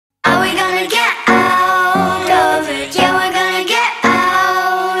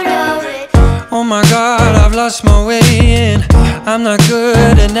lost my way and I'm not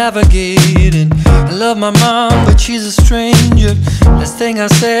good at navigating. I love my mom, but she's a stranger. Last thing I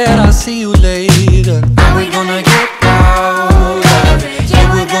said, I'll see you later. Are we gonna get out of it? Yeah,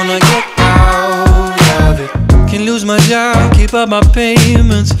 we're gonna get out of it. Can lose my job, keep up my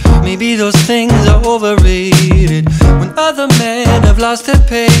payments. Maybe those things are overrated. When other men have lost their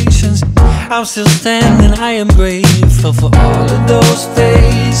patience, I'm still standing, I am grateful for all of those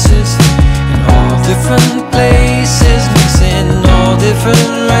faces in all different places, mixing all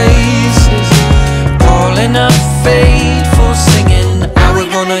different races, calling up faithful, singing, are we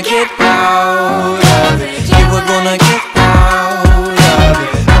gonna get out of it? Yeah, we're gonna get out of it.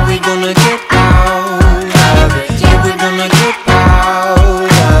 Are we gonna get out of it? Yeah, we're gonna get out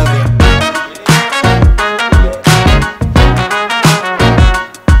of it.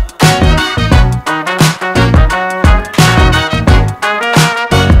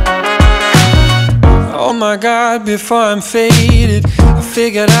 Oh my God, before I'm faded, I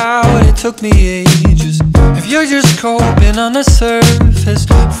figured out it took me ages. If you're just coping on the surface,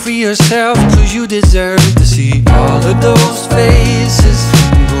 free yourself, cause you deserve to see all of those faces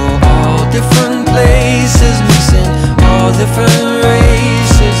and go all different places, mixing all different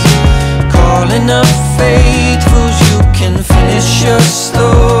races, calling up faithfuls. You can finish your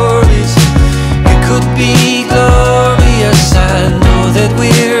stories, it could be glorious. I know that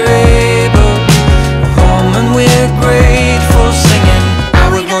we're able, home and we're grateful, singing,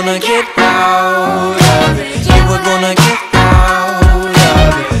 are we gonna get out of it? Yeah, we're gonna get out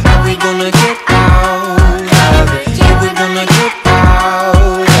of it. Are we gonna get out of it? Yeah, we're gonna get out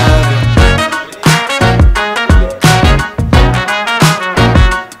of it.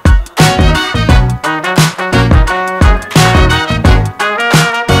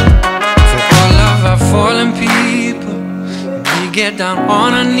 For all of our fallen people, we get down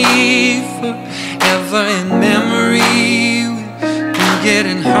on our knees forever in memory. We get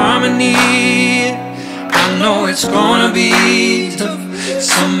in harmony. I know it's gonna be tough.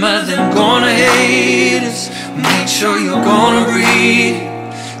 Some of them gonna hate us. Make sure you're gonna breathe.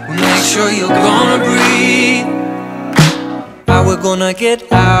 Make sure you're gonna breathe. Are we gonna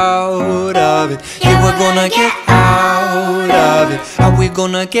get out of it? Yeah, we're gonna get out of it. Are we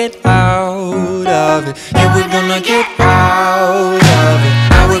gonna get out of it? Yeah, we're gonna get out of it.